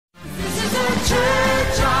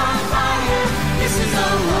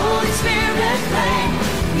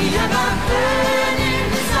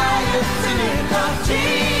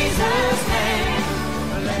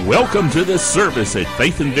Welcome to this service at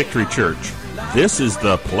Faith and Victory Church. This is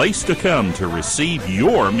the place to come to receive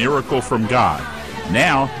your miracle from God.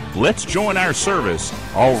 Now, let's join our service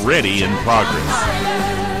already in progress.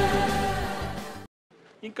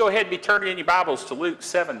 You can go ahead and be turning in your Bibles to Luke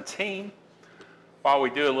 17 while we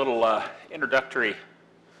do a little introductory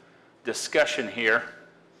discussion here.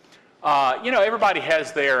 Everybody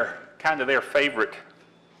has their favorite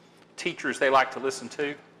teachers they like to listen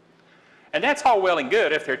to. And that's all well and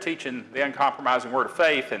good if they're teaching the uncompromising word of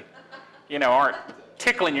faith and, aren't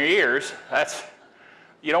tickling your ears.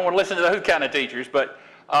 You don't want to listen to those kind of teachers. But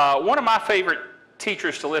one of my favorite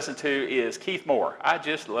teachers to listen to is Keith Moore. I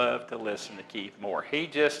just love to listen to Keith Moore. He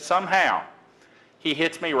just, somehow, he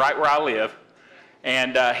hits me right where I live.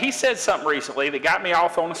 And he said something recently that got me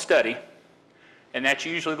off on a study. And that's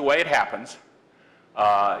usually the way it happens.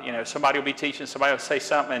 Somebody will be teaching, somebody will say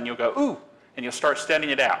something, and you'll go, ooh, and you'll start studying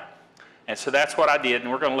it out. And so that's what I did,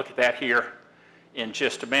 and we're going to look at that here in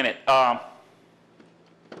just a minute.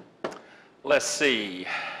 Let's see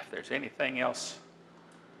if there's anything else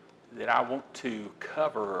that I want to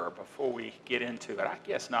cover before we get into it. I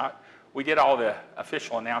guess not. We did all the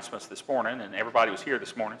official announcements this morning, and everybody was here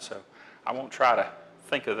this morning, so I won't try to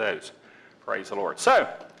think of those. Praise the Lord. So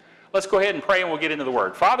let's go ahead and pray, and we'll get into the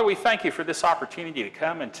Word. Father, we thank you for this opportunity to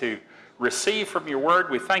come and to receive from your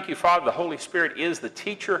Word. We thank you, Father, the Holy Spirit is the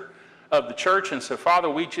teacher of the church, and so Father,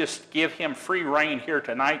 we just give him free rein here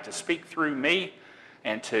tonight to speak through me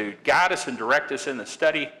and to guide us and direct us in the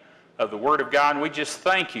study of the Word of God. And we just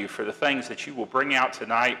thank you for the things that you will bring out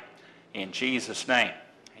tonight in Jesus' name.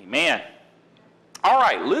 Amen. All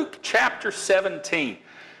right, Luke chapter 17.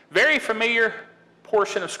 Very familiar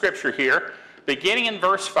portion of Scripture here. Beginning in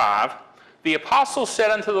verse 5, the apostles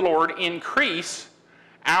said unto the Lord, increase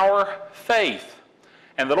our faith.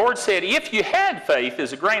 And the Lord said, if you had faith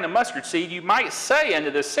as a grain of mustard seed, you might say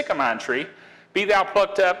unto this sycamore tree, be thou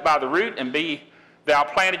plucked up by the root, and be thou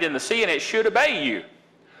planted in the sea, and it should obey you.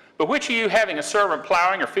 But which of you, having a servant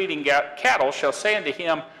plowing or feeding cattle, shall say unto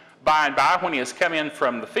him by and by, when he has come in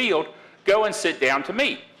from the field, go and sit down to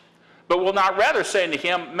meat? But will not rather say unto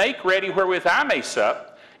him, make ready wherewith I may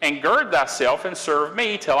sup, and gird thyself and serve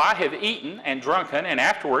me till I have eaten and drunken, and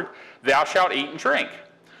afterward thou shalt eat and drink?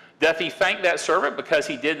 Doth he thank that servant because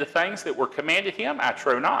he did the things that were commanded him? I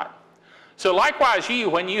trow not. So likewise ye,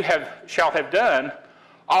 when you shalt have done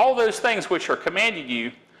all those things which are commanded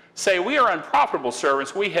you, say, we are unprofitable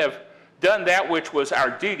servants, we have done that which was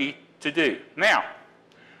our duty to do. Now,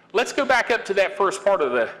 let's go back up to that first part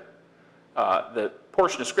of the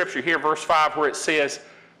portion of Scripture here, verse 5, where it says,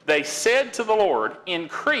 they said to the Lord,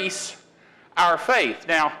 increase our faith.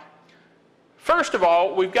 Now, first of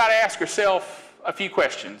all, we've got to ask ourselves a few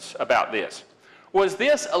questions about this. Was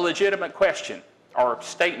this a legitimate question or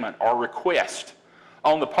statement or request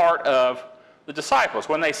on the part of the disciples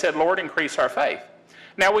when they said, Lord, increase our faith?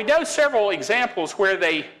 Now, we know several examples where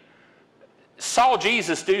they saw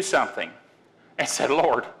Jesus do something and said,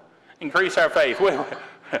 Lord, increase our faith.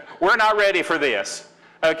 We're not ready for this.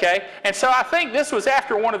 Okay? And so I think this was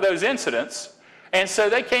after one of those incidents. And so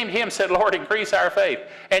they came to him and said, Lord, increase our faith.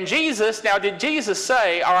 And Jesus, now did Jesus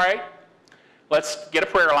say, all right, let's get a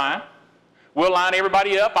prayer line. We'll line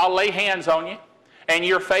everybody up. I'll lay hands on you, and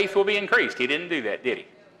your faith will be increased. He didn't do that, did he?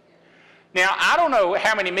 Now, I don't know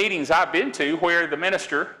how many meetings I've been to where the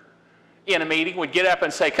minister in a meeting would get up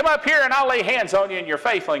and say, come up here and I'll lay hands on you and your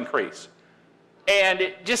faith will increase.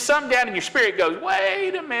 And just something down in your spirit goes,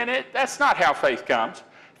 wait a minute, that's not how faith comes.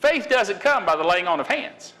 Faith doesn't come by the laying on of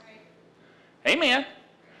hands. Amen.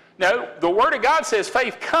 No, the Word of God says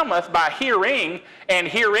faith cometh by hearing, and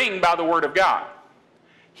hearing by the Word of God.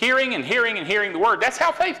 Hearing and hearing and hearing the Word. That's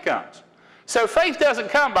how faith comes. So faith doesn't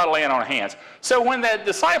come by laying on of hands. So when the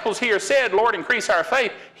disciples here said, Lord, increase our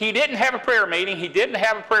faith, he didn't have a prayer meeting. He didn't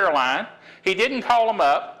have a prayer line. He didn't call them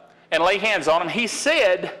up and lay hands on them. He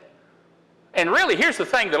said, and really here's the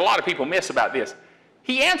thing that a lot of people miss about this.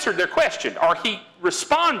 He answered their question, or he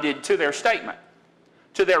responded to their statement,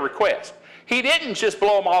 to their request. He didn't just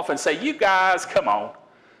blow them off and say, you guys, come on.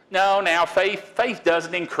 No, now faith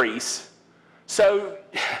doesn't increase. So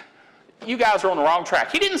you guys are on the wrong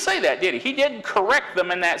track. He didn't say that, did he? He didn't correct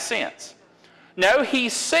them in that sense. No, he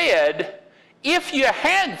said, if you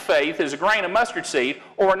had faith as a grain of mustard seed,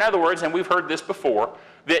 or in other words, and we've heard this before,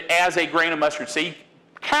 that as a grain of mustard seed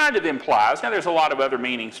kind of implies, now there's a lot of other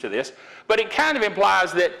meanings to this, but it kind of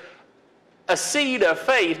implies that a seed of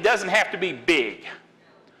faith doesn't have to be big.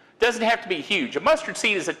 Doesn't have to be huge. A mustard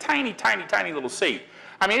seed is a tiny, tiny, tiny little seed.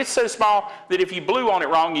 I mean, it's so small that if you blew on it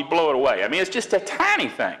wrong, you'd blow it away. I mean, it's just a tiny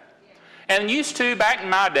thing. And used to, back in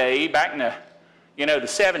my day, back in the, the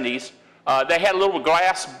 70s, They had a little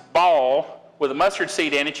glass ball with a mustard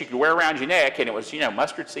seed in it you could wear around your neck, and it was,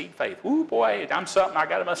 mustard seed faith. Ooh, boy, I'm something, I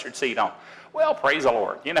got a mustard seed on. Well, praise the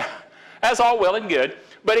Lord, That's all well and good.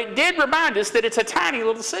 But it did remind us that it's a tiny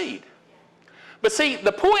little seed. But see,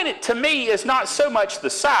 the point to me is not so much the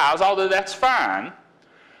size, although that's fine.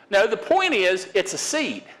 No, the point is it's a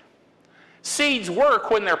seed. Seeds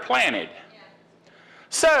work when they're planted.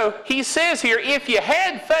 So he says here, if you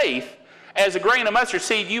had faith as a grain of mustard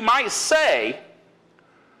seed, you might say,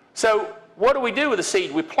 so what do we do with the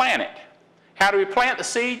seed? We plant it. How do we plant the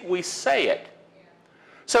seed? We say it.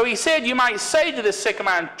 So he said, you might say to this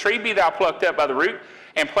sycamore tree, be thou plucked up by the root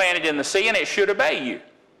and planted in the sea, and it should obey you.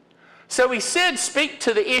 So he said, speak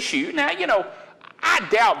to the issue. Now, I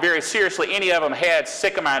doubt very seriously any of them had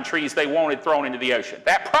sycamore trees they wanted thrown into the ocean.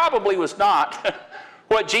 That probably was not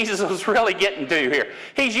what Jesus was really getting to here.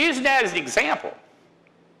 He's using that as an example.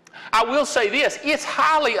 I will say this, it's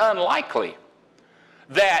highly unlikely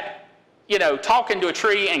that, talking to a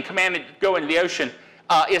tree and commanding it to go into the ocean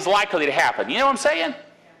is likely to happen. You know what I'm saying?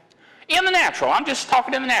 In the natural. I'm just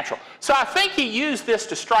talking in the natural. So I think he used this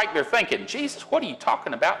to strike their thinking. Jesus, what are you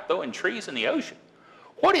talking about throwing trees in the ocean?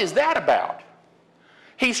 What is that about?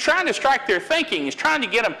 He's trying to strike their thinking. He's trying to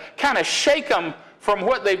get them, kind of shake them from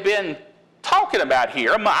what they've been talking about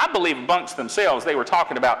here. I believe amongst themselves they were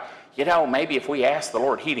talking about, maybe if we asked the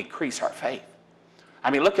Lord, he'd increase our faith.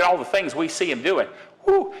 I mean, look at all the things we see him doing.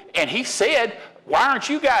 Whew. And he said, why aren't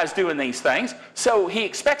you guys doing these things? So he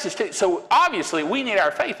expects us to. So obviously we need our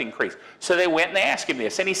faith increased. So they went and they asked him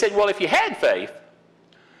this. And he said, well, if you had faith.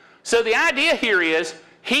 So the idea here is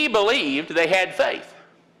he believed they had faith.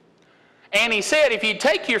 And he said, if you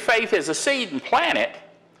take your faith as a seed and plant it,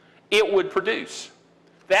 it would produce.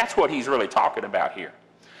 That's what he's really talking about here.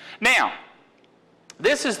 Now,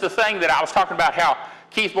 this is the thing that I was talking about, how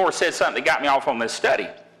Keith Moore said something that got me off on this study.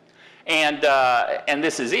 And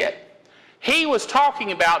this is it. He was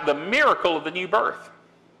talking about the miracle of the new birth.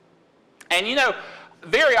 And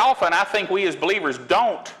very often I think we as believers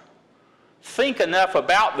don't think enough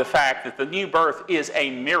about the fact that the new birth is a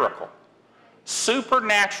miracle.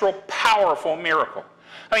 Supernatural, powerful miracle.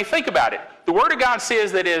 I mean, think about it. The Word of God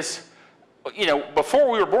says that before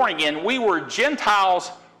we were born again, we were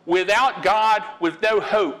Gentiles without God, with no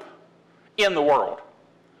hope in the world.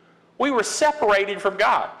 We were separated from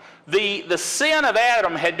God. The sin of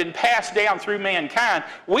Adam had been passed down through mankind.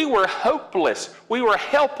 We were hopeless. We were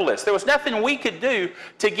helpless. There was nothing we could do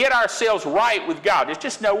to get ourselves right with God. There's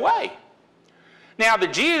just no way. Now, the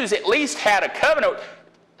Jews at least had a covenant.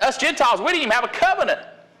 Us Gentiles, we didn't even have a covenant.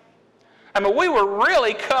 I mean, we were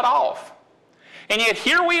really cut off. And yet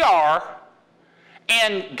here we are,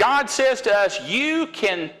 and God says to us, you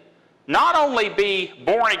can not only be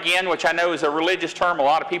born again, which I know is a religious term. A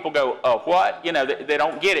lot of people go, what? They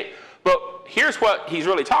don't get it. But here's what he's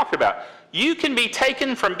really talking about. You can be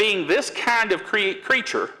taken from being this kind of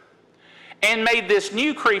creature and made this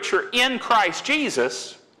new creature in Christ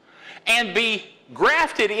Jesus and be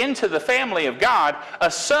grafted into the family of God,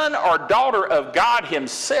 a son or daughter of God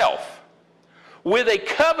himself, with a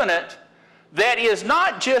covenant that is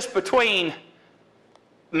not just between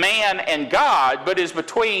man and God, but is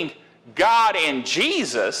between God and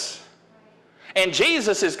Jesus. And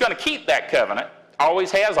Jesus is going to keep that covenant.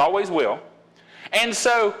 Always has, always will. And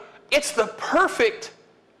so it's the perfect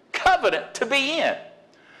covenant to be in,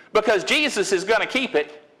 because Jesus is going to keep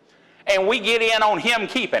it, and we get in on him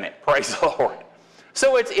keeping it. Praise the Lord.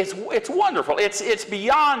 So it's wonderful. It's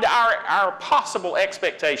beyond our possible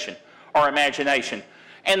expectation or imagination.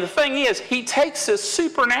 And the thing is, he takes us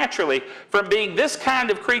supernaturally from being this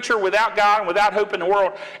kind of creature without God and without hope in the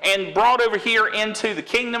world, and brought over here into the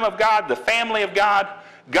kingdom of God, the family of God.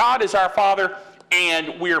 God is our Father,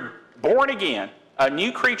 and we're born again, a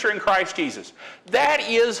new creature in Christ Jesus. That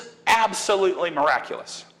is absolutely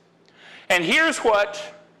miraculous. And here's what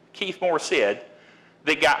Keith Moore said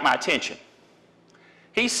that got my attention.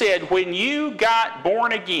 He said, when you got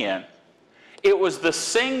born again, it was the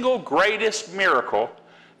single greatest miracle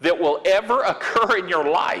that will ever occur in your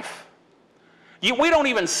life. We don't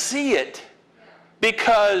even see it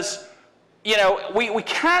because, we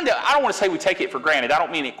kind of, I don't want to say we take it for granted. I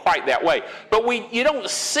don't mean it quite that way. But you don't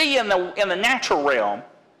see in the natural realm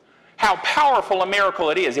how powerful a miracle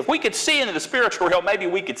it is. If we could see into the spiritual realm, maybe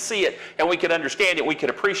we could see it and we could understand it, we could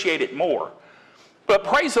appreciate it more. But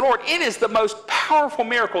praise the Lord, it is the most powerful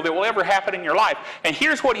miracle that will ever happen in your life. And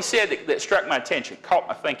here's what he said that struck my attention, caught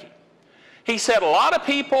my thinking. He said, a lot of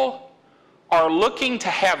people are looking to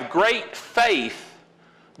have great faith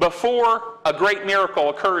before a great miracle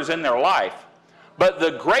occurs in their life. But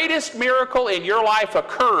the greatest miracle in your life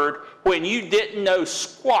occurred when you didn't know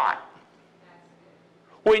squat.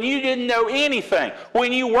 when you didn't know anything,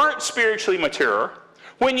 when you weren't spiritually mature,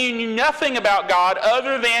 when you knew nothing about God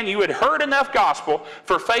other than you had heard enough gospel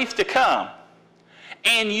for faith to come,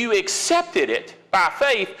 and you accepted it by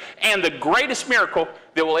faith, and the greatest miracle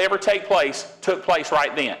that will ever take place took place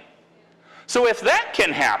right then. So if that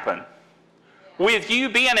can happen with you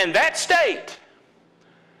being in that state,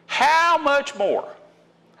 how much more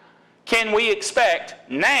can we expect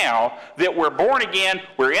now that we're born again,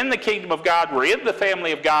 we're in the kingdom of God, we're in the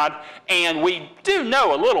family of God, and we do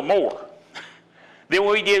know a little more than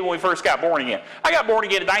we did when we first got born again. I got born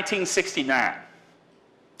again in 1969.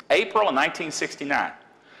 April of 1969.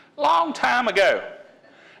 Long time ago.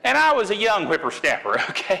 And I was a young whippersnapper,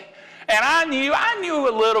 okay? And I knew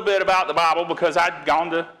a little bit about the Bible because I'd gone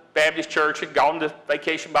to Baptist church, had gone to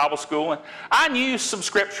vacation Bible school, and I knew some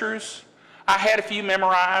scriptures. I had a few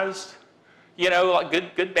memorized,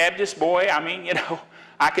 like good Baptist boy. I mean,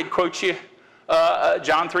 I could quote you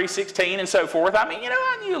John 3:16 and so forth. I mean,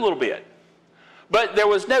 I knew a little bit. But there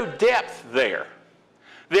was no depth there.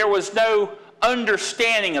 There was no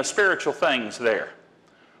understanding of spiritual things there.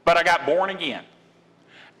 But I got born again.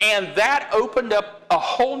 And that opened up a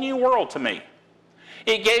whole new world to me.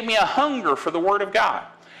 It gave me a hunger for the Word of God.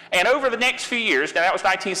 And over the next few years, now that was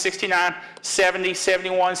 1969, 70,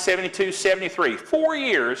 71, 72, 73, 4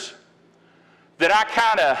 years that I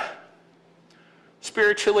kind of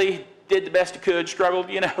spiritually did the best I could, struggled,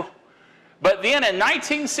 But then in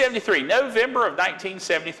 1973, November of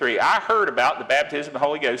 1973, I heard about the baptism of the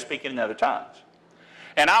Holy Ghost, speaking in other tongues.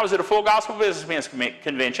 And I was at a Full Gospel Businessmen's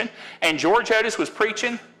Convention, and George Otis was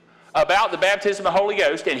preaching about the baptism of the Holy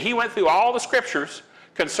Ghost, and he went through all the scriptures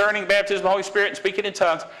concerning the baptism of the Holy Spirit and speaking in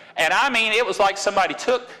tongues. And I mean, it was like somebody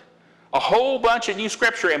took a whole bunch of new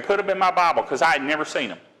scripture and put them in my Bible, because I had never seen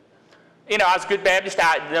them. I was a good Baptist.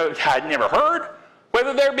 I'd never heard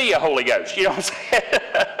whether there be a Holy Ghost. You know what I'm saying?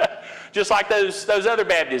 Just like those other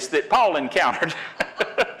Baptists that Paul encountered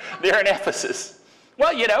there in Ephesus.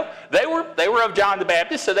 Well, they were of John the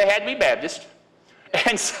Baptist, so they had to be Baptist.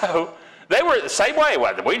 And so they were the same way.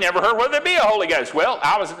 Well, we never heard whether there be a Holy Ghost. Well,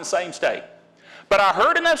 I was in the same state. But I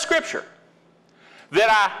heard enough scripture that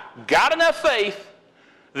I got enough faith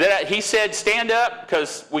that he said, stand up,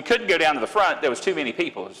 because we couldn't go down to the front. There was too many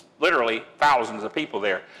people. There was literally thousands of people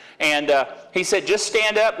there. And he said, just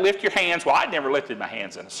stand up, lift your hands. Well, I'd never lifted my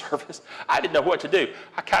hands in a service. I didn't know what to do.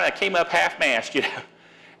 I kind of came up half-mast,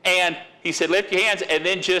 And he said, lift your hands, and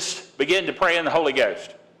then just begin to pray in the Holy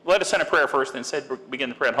Ghost. Let us in a prayer first, then said, begin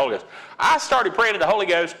to pray in the Holy Ghost. I started praying in the Holy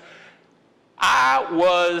Ghost. I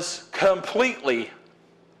was completely,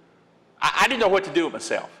 I didn't know what to do with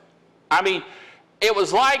myself. I mean, it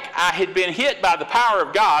was like I had been hit by the power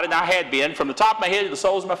of God, and I had been, from the top of my head to the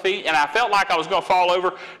soles of my feet, and I felt like I was going to fall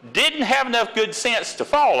over. Didn't have enough good sense to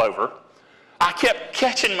fall over. I kept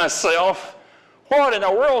catching myself. What in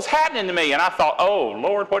the world's happening to me? And I thought, oh,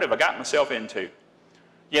 Lord, what have I gotten myself into?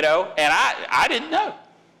 And I didn't know.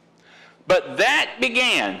 But that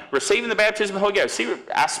began, receiving the baptism of the Holy Ghost. See,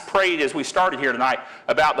 I prayed as we started here tonight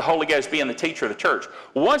about the Holy Ghost being the teacher of the church.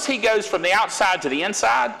 Once he goes from the outside to the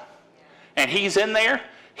inside, and he's in there,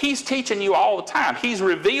 he's teaching you all the time. He's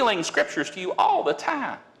revealing scriptures to you all the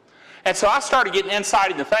time. And so I started getting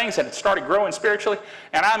insight into things, and it started growing spiritually.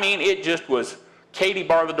 And I mean, it just was Katie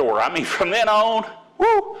bar the door. I mean, from then on,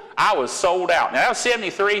 I was sold out. Now, that was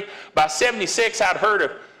 73. By 76, I'd heard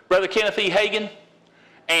of Brother Kenneth E. Hagin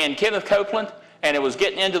and Kenneth Copeland, and it was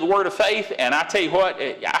getting into the Word of faith. And I tell you what,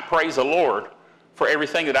 I praise the Lord for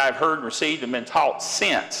everything that I've heard and received and been taught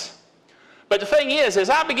since. But the thing is, as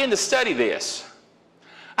I began to study this,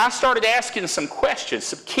 I started asking some questions,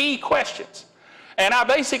 some key questions. And I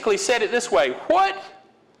basically said it this way: what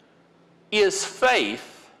is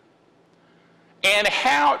faith, and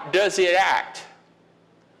how does it act?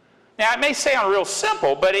 Now, it may sound real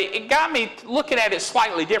simple, but it got me looking at it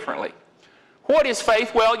slightly differently. What is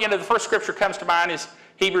faith? Well, the first scripture comes to mind is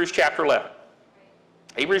Hebrews chapter 11.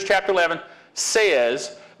 Hebrews chapter 11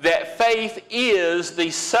 says that faith is the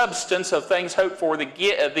substance of things hoped for,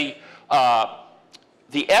 the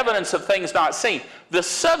evidence of things not seen. The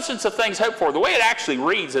substance of things hoped for, the way it actually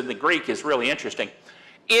reads in the Greek is really interesting.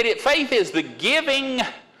 Faith is the giving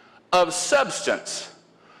of substance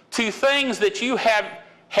to things that you have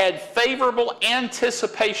had favorable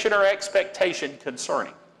anticipation or expectation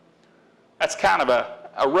concerning. That's kind of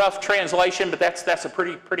a rough translation, but that's a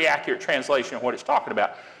pretty accurate translation of what it's talking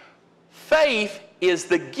about. Faith is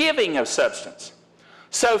the giving of substance.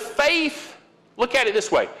 So faith, look at it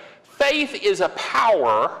this way. Faith is a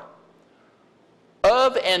power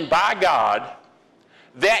of and by God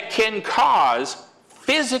that can cause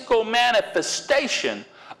physical manifestation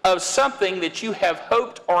of something that you have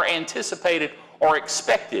hoped or anticipated or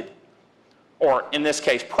expected, or in this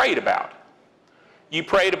case, prayed about. You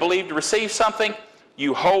pray to believe to receive something,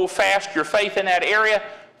 you hold fast your faith in that area,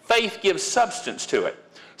 faith gives substance to it.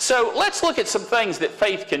 So let's look at some things that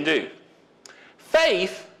faith can do.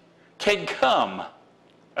 Faith can come.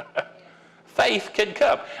 Faith can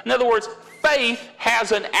come. In other words, faith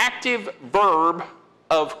has an active verb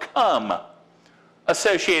of come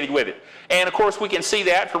associated with it. And of course we can see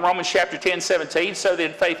that from Romans chapter 10, 17. So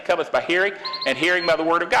then faith cometh by hearing, and hearing by the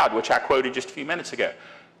word of God, which I quoted just a few minutes ago.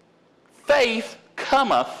 Faith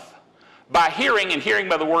cometh by hearing, and hearing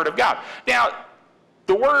by the word of God. Now,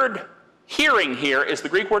 the word hearing here is the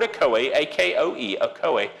Greek word akoe, A-K-O-E,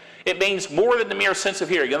 akoe. It means more than the mere sense of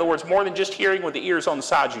hearing. In other words, more than just hearing with the ears on the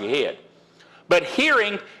sides of your head. But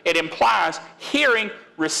hearing, it implies hearing,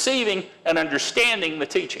 receiving, and understanding the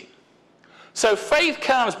teaching. So faith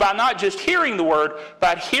comes by not just hearing the word,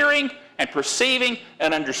 but hearing and perceiving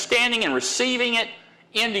and understanding and receiving it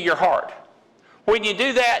into your heart. When you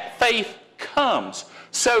do that, faith comes.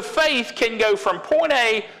 So faith can go from point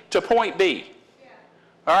A to point B.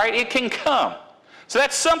 All right, it can come. So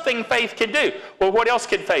that's something faith can do. Well, what else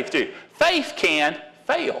can faith do? Faith can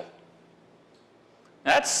fail.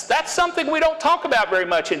 That's something we don't talk about very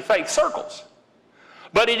much in faith circles.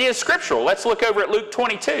 But it is scriptural. Let's look over at Luke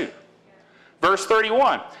 22, verse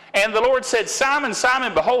 31. And the Lord said, Simon,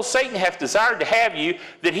 Simon, behold, Satan hath desired to have you,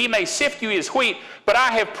 that he may sift you as wheat. But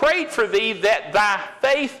I have prayed for thee, that thy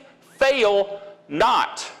faith fail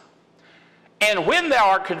not. And when thou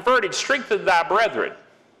art converted, strengthen thy brethren.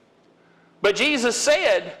 But Jesus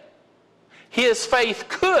said his faith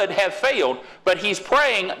could have failed, but he's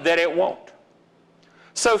praying that it won't.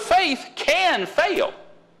 So faith can fail.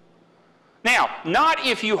 Now, not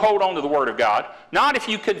if you hold on to the Word of God, not if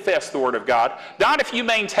you confess the Word of God, not if you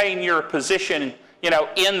maintain your position,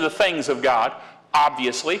 in the things of God,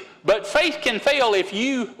 obviously, but faith can fail if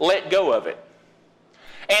you let go of it.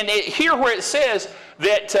 And here where it says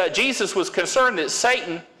that Jesus was concerned that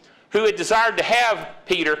Satan, who had desired to have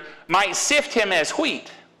Peter, might sift him as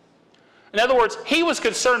wheat. In other words, he was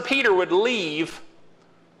concerned Peter would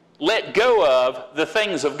let go of the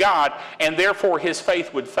things of God, and therefore his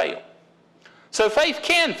faith would fail. So faith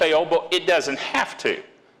can fail, but it doesn't have to.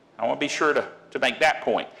 I want to be sure to make that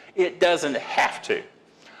point. It doesn't have to.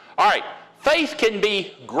 All right, faith can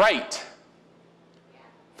be great.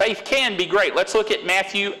 Faith can be great. Let's look at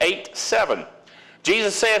Matthew 8:7.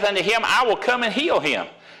 Jesus saith unto him, I will come and heal him.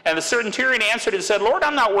 And the centurion answered and said, Lord,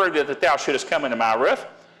 I'm not worthy that thou shouldest come into my roof.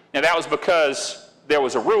 Now that was because there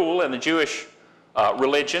was a rule in the Jewish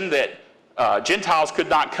religion that Gentiles could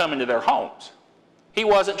not come into their homes. He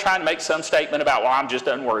wasn't trying to make some statement about, well, I'm just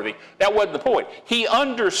unworthy. That wasn't the point. He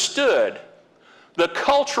understood the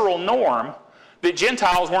cultural norm that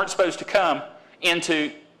Gentiles weren't supposed to come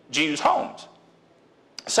into Jews' homes.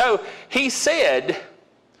 So he said,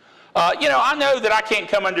 I know that I can't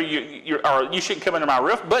come under or you shouldn't come under my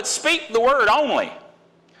roof, but speak the word only,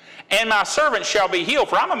 and my servant shall be healed.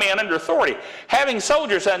 For I'm a man under authority, having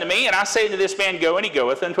soldiers unto me, and I say to this man, go, and he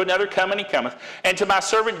goeth, and to another, come, and he cometh, and to my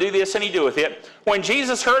servant, do this, and he doeth it. When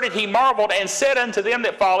Jesus heard it, he marveled, and said unto them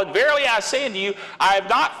that followed, Verily I say unto you, I have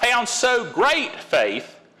not found so great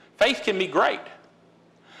faith. Faith can be great.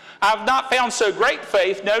 I have not found so great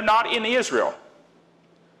faith, no, not in Israel.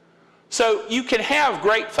 So you can have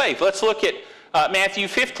great faith. Let's look at Matthew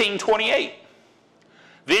 15:28.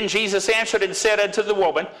 Then Jesus answered and said unto the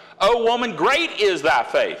woman, O woman, great is thy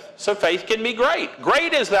faith. So faith can be great.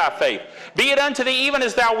 Great is thy faith. Be it unto thee even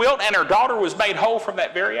as thou wilt. And her daughter was made whole from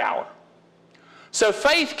that very hour. So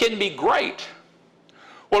faith can be great.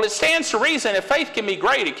 Well, it stands to reason if faith can be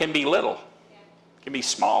great, it can be little. It can be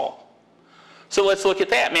small. So let's look at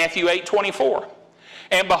that. Matthew 8:24.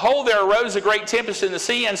 And behold, there arose a great tempest in the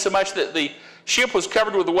sea, insomuch that the ship was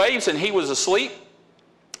covered with the waves, and he was asleep.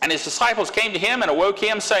 And his disciples came to him and awoke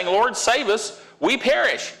him, saying, Lord, save us, we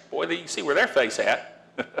perish. Boy, you can see where their face at.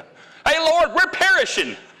 Hey, Lord, we're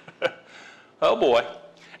perishing. Oh, boy.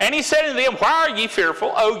 And he said unto them, Why are ye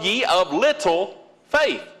fearful, O ye of little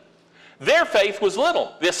faith? Their faith was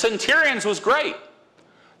little. The centurion's was great.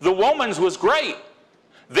 The woman's was great.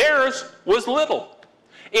 Theirs was little.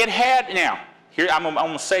 It had, now, here I'm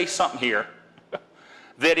going to say something here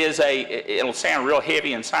that is it'll sound real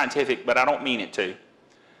heavy and scientific, but I don't mean it to.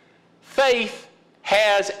 Faith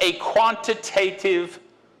has a quantitative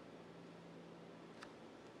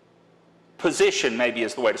position, maybe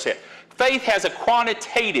is the way to say it. Faith has a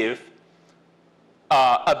quantitative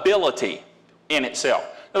ability in itself.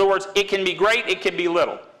 In other words, it can be great, it can be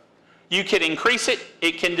little. You can increase it,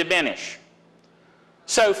 it can diminish.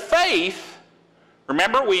 So faith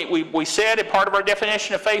Remember, we said a part of our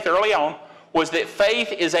definition of faith early on was that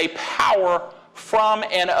faith is a power from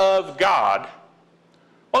and of God.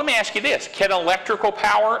 Well, let me ask you this. Can electrical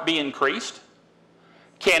power be increased?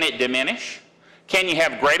 Can it diminish? Can you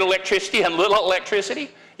have great electricity and little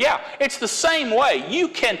electricity? Yeah, it's the same way.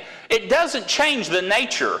 It doesn't change the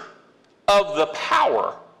nature of the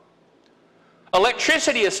power.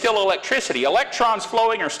 Electricity is still electricity. Electrons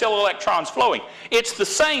flowing are still electrons flowing. It's the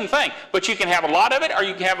same thing, but you can have a lot of it or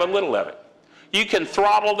you can have a little of it. You can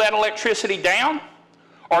throttle that electricity down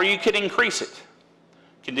or you can increase it.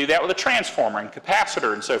 You can do that with a transformer and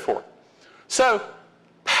capacitor and so forth. So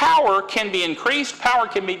power can be increased, power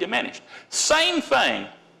can be diminished. Same thing.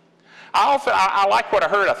 I like what I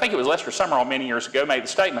heard, I think it was Lester Summerall many years ago made the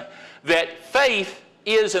statement that faith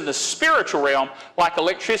is in the spiritual realm like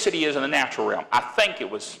electricity is in the natural realm. I think it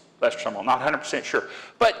was Lester Summerall, not 100% sure.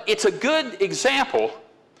 But it's a good example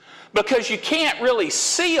because you can't really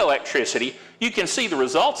see electricity. You can see the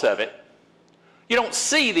results of it. You don't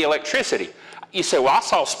see the electricity. You say, well, I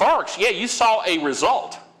saw sparks. Yeah, you saw a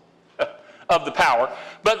result of the power.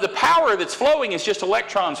 But the power that's flowing is just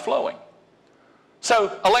electrons flowing.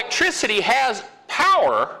 So electricity has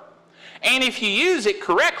power, and if you use it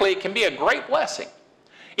correctly, it can be a great blessing.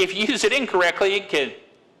 If you use it incorrectly, it can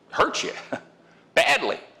hurt you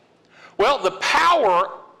badly. Well, the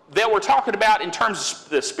power that we're talking about in terms of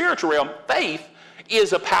the spiritual realm, faith,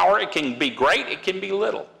 is a power. It can be great, it can be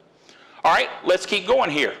little. All right, let's keep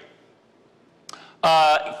going here.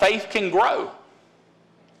 Faith can grow.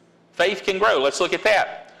 Faith can grow. Let's look at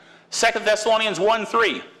that. 2 Thessalonians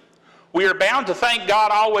 1:3. We are bound to thank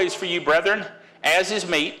God always for you, brethren, as is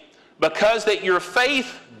meet, because that your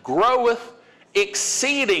faith groweth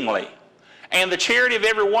exceedingly, and the charity of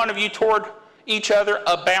every one of you toward each other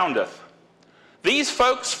aboundeth. These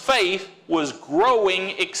folks' faith was growing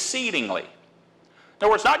exceedingly. In other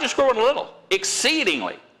words, not just growing a little,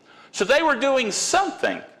 exceedingly. So they were doing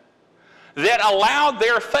something that allowed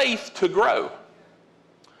their faith to grow.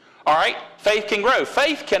 All right, faith can grow.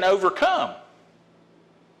 Faith can overcome.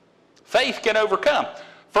 Faith can overcome.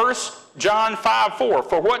 1 John 5:4,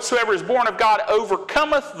 for whatsoever is born of God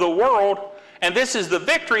overcometh the world, and this is the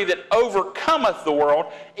victory that overcometh the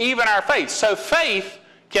world, even our faith. So faith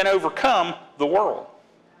can overcome the world.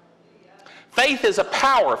 Faith is a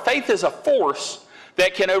power. Faith is a force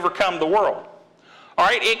that can overcome the world. All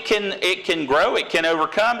right, it can grow, it can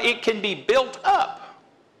overcome, it can be built up.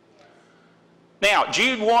 Now,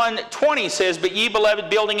 Jude 1:20 says, but ye, beloved,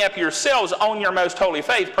 building up yourselves on your most holy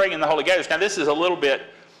faith, praying in the Holy Ghost. Now, this is a little bit,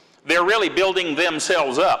 they're really building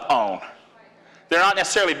themselves up on. They're not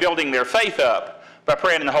necessarily building their faith up by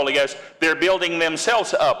praying in the Holy Ghost. They're building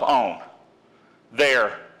themselves up on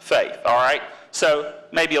their faith, all right? So,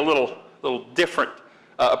 maybe a little different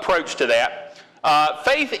approach to that.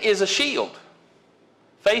 Faith is a shield.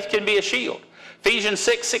 Faith can be a shield. Ephesians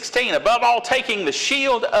 6:16, above all taking the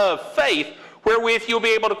shield of faith, wherewith you'll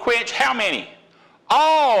be able to quench how many?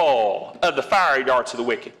 All of the fiery darts of the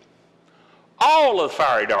wicked. All of the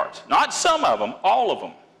fiery darts. Not some of them, all of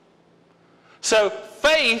them. So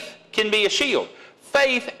faith can be a shield.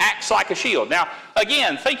 Faith acts like a shield. Now,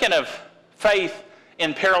 again, thinking of faith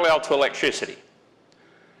in parallel to electricity.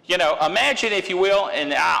 You know, imagine, if you will,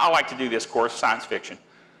 and I like to do this course, science fiction,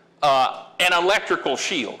 an electrical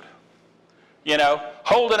shield. You know,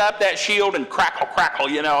 holding up that shield and crackle, crackle,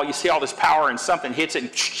 you know, you see all this power and something hits it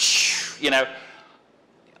and, you know,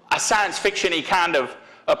 a science fiction-y kind of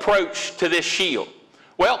approach to this shield.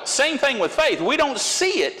 Well, same thing with faith. We don't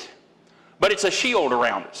see it, but it's a shield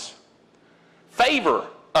around us. Favor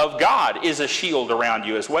of God is a shield around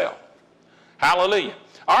you as well. Hallelujah.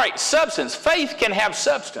 All right, substance. Faith can have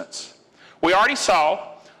substance. We already saw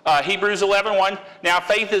Hebrews 11:1. Now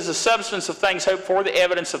faith is the substance of things hoped for, the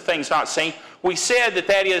evidence of things not seen. We said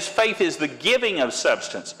that is, faith is the giving of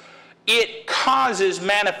substance. It causes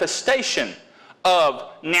manifestation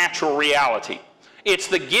of natural reality. It's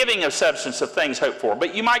the giving of substance of things hoped for.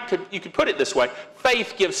 But you could put it this way: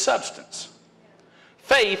 faith gives substance.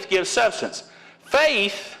 Faith gives substance.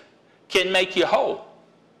 Faith can make you whole.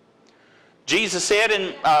 Jesus said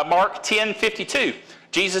in Mark 10:52,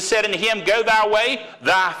 Jesus said unto him, go thy way,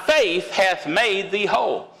 thy faith hath made thee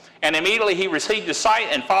whole. And immediately he received his sight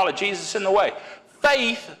and followed Jesus in the way.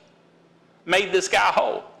 Faith made this guy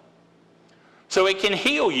whole. So it can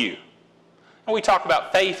heal you. When we talk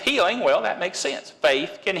about faith healing, well, that makes sense.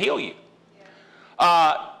 Faith can heal you.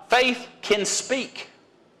 Faith can speak.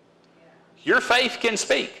 Your faith can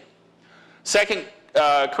speak. 2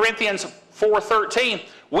 Corinthians 4:13,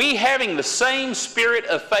 we having the same spirit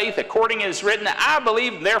of faith, according as written, I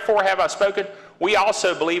believe, therefore have I spoken. We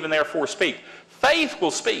also believe and therefore speak. faith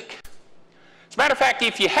will speak. As a matter of fact,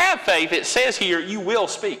 if you have faith, it says here, you will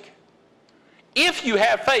speak. If you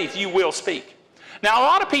have faith, you will speak. Now, a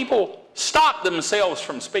lot of people stop themselves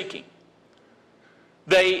from speaking.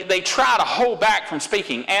 They try to hold back from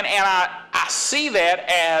speaking. And I see that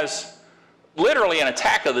as literally an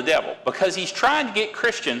attack of the devil, because he's trying to get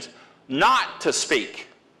Christians not to speak.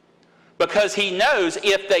 Because he knows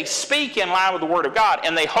if they speak in line with the Word of God,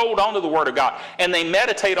 and they hold on to the Word of God, and they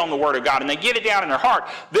meditate on the Word of God, and they get it down in their heart,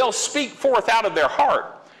 they'll speak forth out of their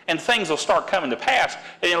heart, and things will start coming to pass,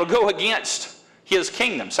 and it'll go against his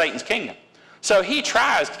kingdom, Satan's kingdom. So he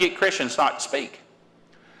tries to get Christians not to speak.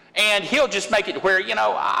 And he'll just make it to where, you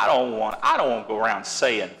know, I don't want to go around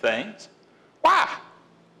saying things. Why?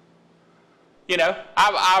 You know,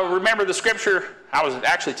 I remember the scripture. I was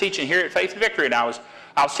actually teaching here at Faith and Victory, and I was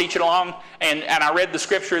teaching along, and I read the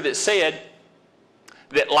scripture that said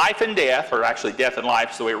that life and death, or actually death and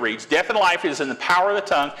life is the way it reads, death and life is in the power of the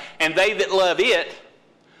tongue, and they that love it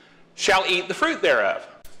shall eat the fruit thereof.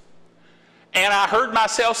 And I heard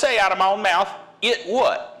myself say out of my own mouth, it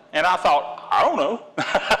what? And I thought, I don't know.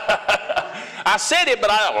 I said it,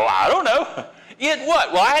 but I don't know. It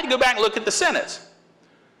what? Well, I had to go back and look at the sentence.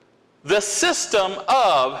 The system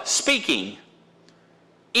of speaking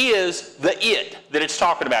is the it that it's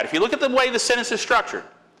talking about. If you look at the way the sentence is structured,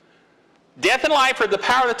 death and life are the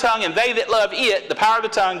power of the tongue, and they that love it, the power of the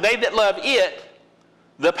tongue, they that love it,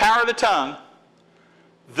 the power of the tongue,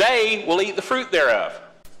 they will eat the fruit thereof.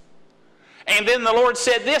 And then the Lord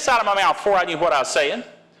said this out of my mouth before I knew what I was saying.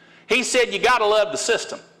 He said, you got to love the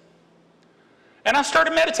system. And I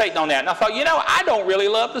started meditating on that, and I thought, you know, I don't really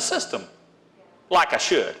love the system like I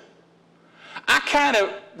should. I kind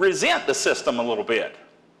of resent the system a little bit.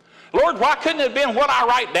 Lord, why couldn't it have been what I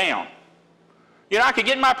write down? You know, I could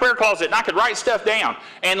get in my prayer closet and I could write stuff down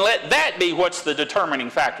and let that be what's the determining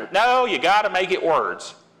factor. No, you got to make it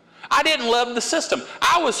words. I didn't love the system.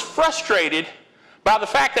 I was frustrated by the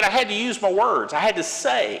fact that I had to use my words. I had to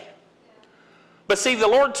say. But see, the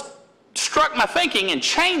Lord struck my thinking and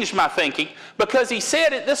changed my thinking, because he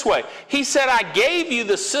said it this way. He said, I gave you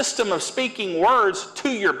the system of speaking words to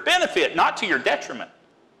your benefit, not to your detriment.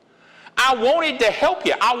 I wanted to help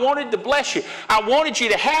you. I wanted to bless you. I wanted you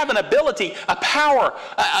to have an ability, a power,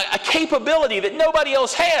 a capability that nobody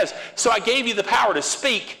else has. So I gave you the power to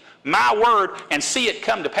speak my word and see it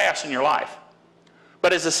come to pass in your life.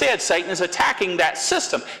 But as I said, Satan is attacking that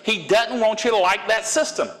system. He doesn't want you to like that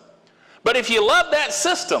system. But if you love that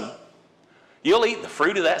system, you'll eat the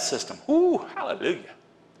fruit of that system. Ooh, hallelujah.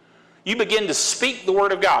 You begin to speak the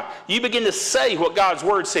Word of God. You begin to say what God's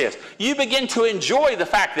Word says. You begin to enjoy the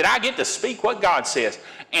fact that I get to speak what God says,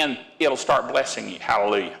 and it'll start blessing you.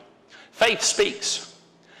 Hallelujah. Faith speaks.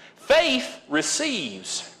 Faith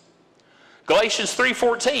receives. Galatians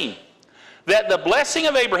 3:14, that the blessing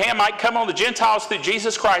of Abraham might come on the Gentiles through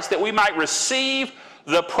Jesus Christ, that we might receive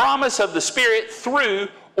the promise of the Spirit through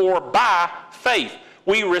or by faith.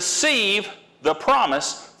 We receive the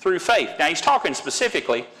promise through faith. Now, he's talking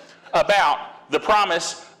specifically about the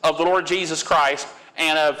promise of the Lord Jesus Christ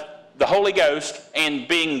and of the Holy Ghost and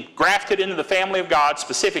being grafted into the family of God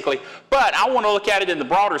specifically. But I want to look at it in the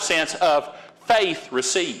broader sense of faith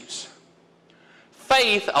receives.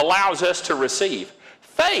 Faith allows us to receive.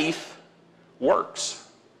 Faith works.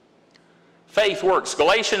 Faith works.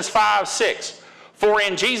 Galatians 5:6. For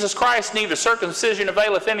in Jesus Christ neither circumcision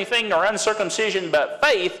availeth anything, nor uncircumcision, but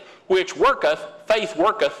faith which worketh, faith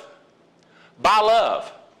worketh by love.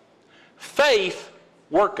 Faith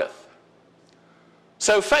worketh.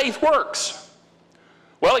 So faith works.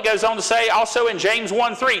 Well, it goes on to say also in James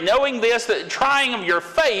 1:3, knowing this, that the trying of your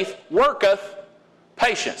faith worketh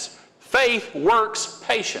patience. Faith works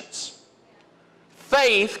patience.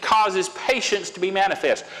 Faith causes patience to be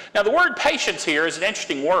manifest. Now, the word patience here is an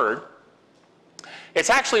interesting word. It's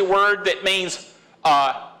actually a word that means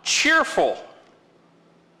cheerful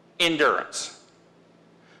endurance.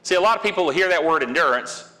 See, a lot of people will hear that word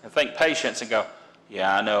endurance and think patience and go,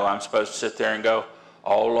 yeah, I know I'm supposed to sit there and go,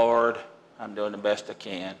 oh, Lord, I'm doing the best I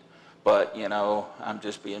can, but, you know, I'm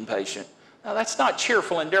just being patient. No, that's not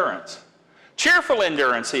cheerful endurance. Cheerful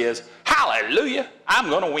endurance is, hallelujah, I'm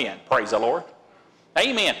going to win. Praise the Lord.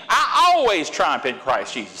 Amen. I always triumph in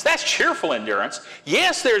Christ Jesus. That's cheerful endurance.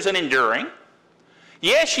 Yes, there's an enduring.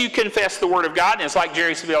 Yes, you confess the Word of God, and it's like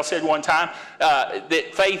Jerry Savelle said one time,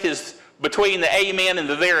 that faith is between the amen and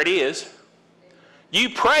the there it is. You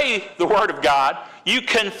pray the Word of God, you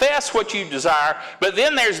confess what you desire, but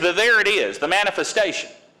then there's the there it is, the manifestation.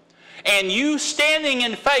 And you standing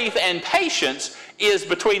in faith and patience is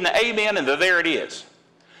between the amen and the there it is.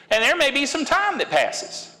 And there may be some time that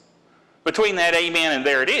passes between that amen and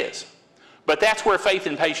there it is. But that's where faith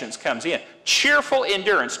and patience comes in. Cheerful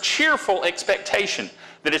endurance, cheerful expectation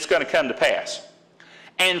that it's going to come to pass.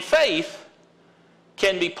 And faith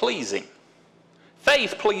can be pleasing.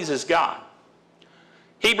 Faith pleases God.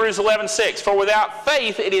 Hebrews 11:6, for without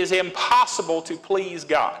faith it is impossible to please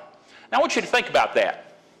God. Now I want you to think about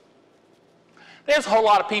that. There's a whole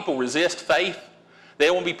lot of people resist faith. They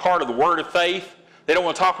don't want to be part of the word of faith. They don't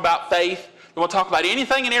want to talk about faith. They want to talk about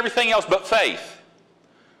anything and everything else but faith.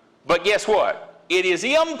 But guess what? It is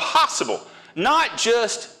impossible, not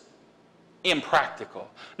just impractical,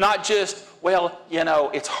 not just, well, you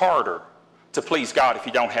know, it's harder to please God if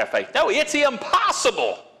you don't have faith. No, it's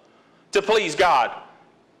impossible to please God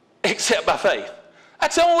except by faith.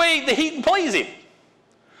 That's the only way that he can please him.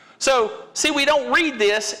 So, see, we don't read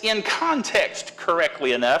this in context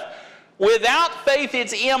correctly enough. Without faith,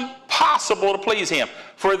 it's impossible to please him.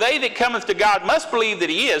 For they that cometh to God must believe that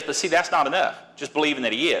he is, but see, that's not enough, just believing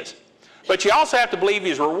that he is. But you also have to believe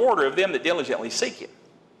he is a rewarder of them that diligently seek him.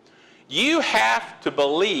 You have to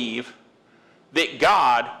believe that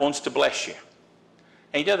God wants to bless you.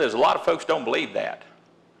 And you know, there's a lot of folks don't believe that.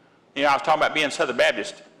 You know, I was talking about being Southern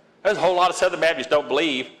Baptist. There's a whole lot of Southern Baptists don't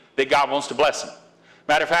believe that God wants to bless them.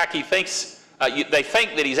 Matter of fact, they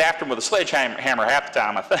think that he's after them with a sledgehammer half the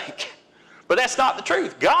time, I think. But that's not the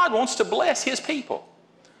truth. God wants to bless his people.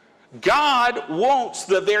 God wants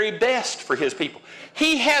the very best for his people.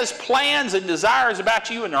 He has plans and desires about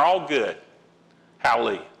you, and they're all good.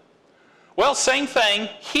 Hallelujah. Well, same thing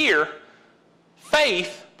here.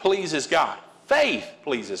 Faith pleases God. Faith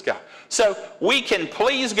pleases God. So we can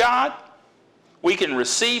please God. We can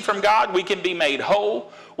receive from God. We can be made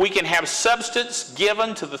whole. We can have substance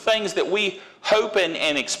given to the things that we hope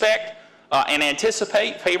and expect and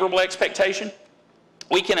anticipate, favorable expectation.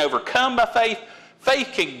 We can overcome by faith.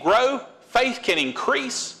 Faith can grow. Faith can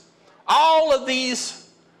increase. All of these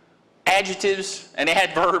adjectives and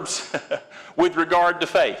adverbs with regard to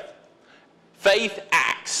faith. Faith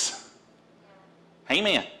acts.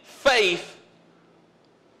 Amen. Faith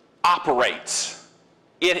operates.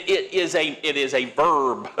 It is a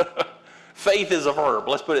verb. Faith is a verb.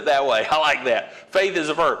 Let's put it that way. I like that. Faith is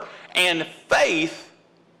a verb. And faith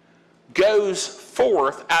goes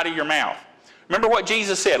forth out of your mouth. Remember what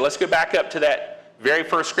Jesus said. Let's go back up to that very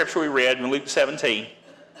first scripture we read in Luke 17,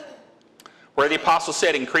 where the apostle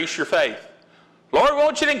said, increase your faith. Lord,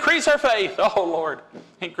 won't you increase our faith? Oh, Lord,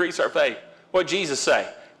 increase our faith. What did Jesus say?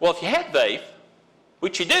 Well, if you have faith,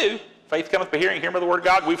 which you do, faith cometh by hearing, hearing by the word of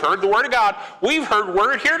God. We've heard the word of God. We've heard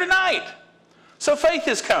word here tonight. So faith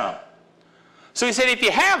has come. So he said, if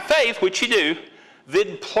you have faith, which you do,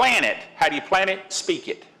 then plant it. How do you plant it? Speak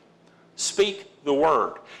it. Speak the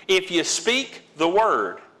word. If you speak the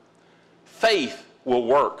word, faith will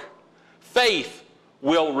work. Faith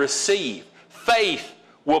will receive. Faith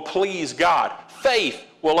will please God. Faith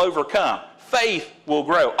will overcome. Faith will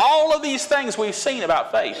grow. All of these things we've seen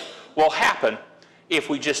about faith will happen if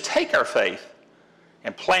we just take our faith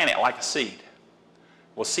and plant it like a seed.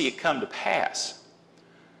 We'll see it come to pass.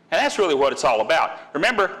 And that's really what it's all about.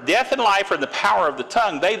 Remember, death and life are in the power of the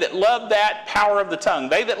tongue. They that love that power of the tongue,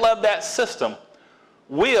 they that love that system,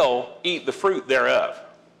 will eat the fruit thereof.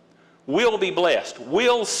 Will be blessed.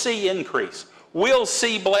 Will see increase. Will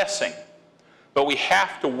see blessing. But we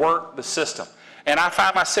have to work the system. And I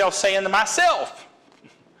find myself saying to myself,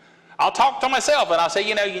 I'll talk to myself and I'll say,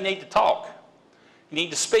 you know, you need to talk. You need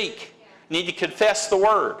to speak. You need to confess the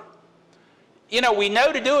word. You know, we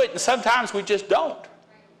know to do it and sometimes we just don't.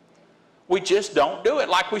 We just don't do it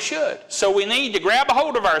like we should. So we need to grab a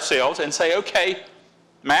hold of ourselves and say, okay,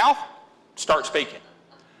 mouth, start speaking.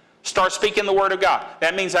 Start speaking the word of God.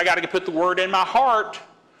 That means I got to put the word in my heart,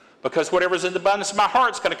 because whatever's in the abundance of my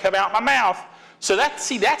heart is going to come out my mouth. So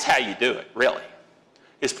that's how you do it, really,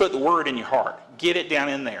 is put the word in your heart. Get it down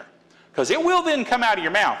in there, because it will then come out of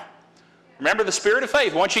your mouth. Remember the spirit of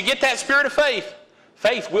faith. Once you get that spirit of faith,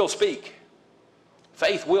 faith will speak.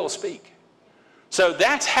 Faith will speak. So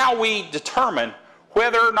that's how we determine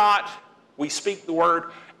whether or not we speak the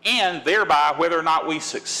word, and thereby whether or not we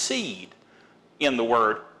succeed in the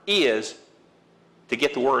word, is to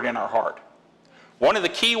get the word in our heart. One of the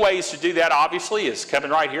key ways to do that, obviously, is coming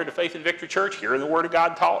right here to Faith and Victory Church, hearing the word of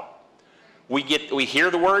God taught. We hear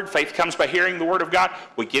the word. Faith comes by hearing the word of God.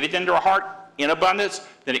 We get it into our heart in abundance,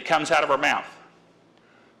 then it comes out of our mouth.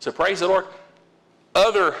 So praise the Lord.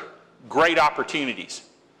 Other great opportunities.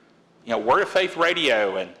 You know, Word of Faith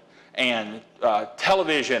Radio and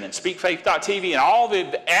television and SpeakFaith.tv and all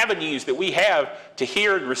the avenues that we have to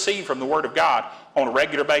hear and receive from the Word of God on a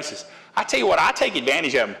regular basis. I tell you what, I take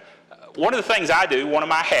advantage of them. One of the things I do, one of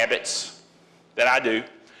my habits that I do,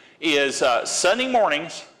 is Sunday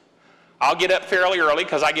mornings I'll get up fairly early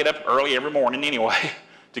because I get up early every morning anyway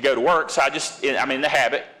to go to work. So I'm in the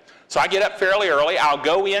habit. So I get up fairly early. I'll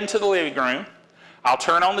go into the living room. I'll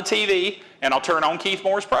turn on the TV and I'll turn on Keith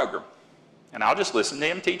Moore's program. And I'll just listen to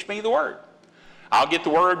him teach me the Word. I'll get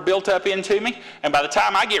the Word built up into me. And by the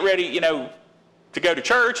time I get ready, to go to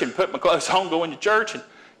church and put my clothes on, go into church and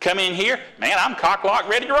come in here, man, I'm cock-locked,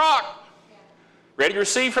 ready to rock. Ready to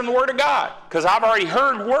receive from the Word of God. Because I've already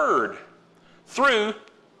heard Word through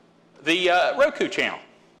the Roku channel,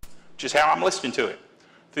 which is how I'm listening to it.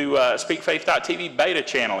 Through SpeakFaith.tv beta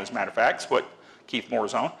channel, as a matter of fact. That's what Keith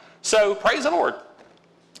Moore's on. So, praise the Lord.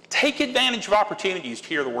 Take advantage of opportunities to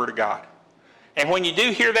hear the Word of God. And when you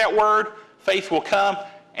do hear that Word, faith will come,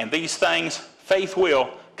 and these things, faith will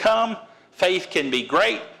come. Faith can be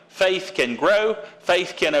great. Faith can grow.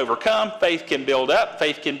 Faith can overcome. Faith can build up.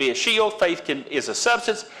 Faith can be a shield. Faith is a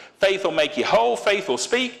substance. Faith will make you whole. Faith will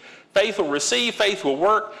speak. Faith will receive. Faith will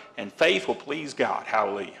work. And faith will please God.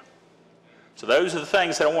 Hallelujah. So those are the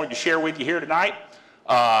things that I wanted to share with you here tonight.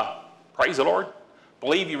 Praise the Lord.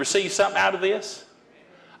 Believe you received something out of this.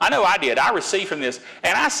 I know I did. I received from this.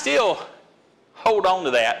 And I still hold on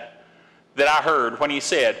to that I heard when he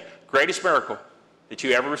said, greatest miracle that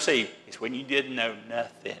you ever received is when you didn't know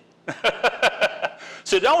nothing.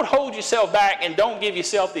 So don't hold yourself back and don't give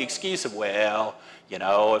yourself the excuse of, well,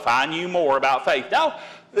 if I knew more about faith. No,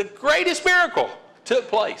 the greatest miracle took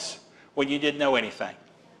place when you didn't know anything.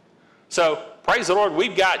 So praise the Lord,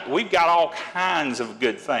 we've got all kinds of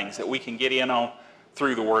good things that we can get in on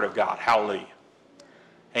through the Word of God. Hallelujah.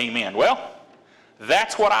 Amen. Well,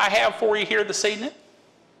 that's what I have for you here this evening.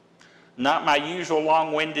 Not my usual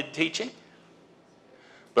long-winded teaching,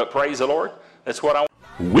 but praise the Lord. That's what I want.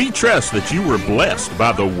 We trust that you were blessed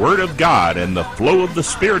by the Word of God and the flow of the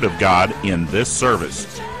Spirit of God in this service.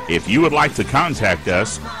 If you would like to contact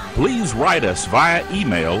us, please write us via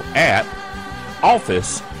email at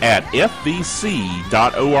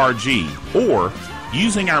office@fvc.org or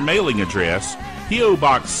using our mailing address, P.O.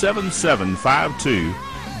 Box 7752,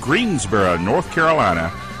 Greensboro, North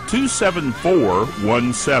Carolina,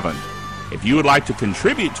 27417. If you would like to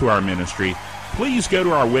contribute to our ministry, please go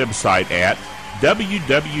to our website at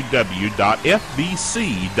www.fvc.org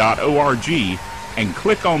and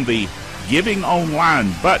click on the Giving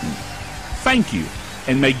Online button. Thank you,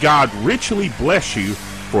 and may God richly bless you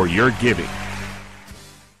for your giving.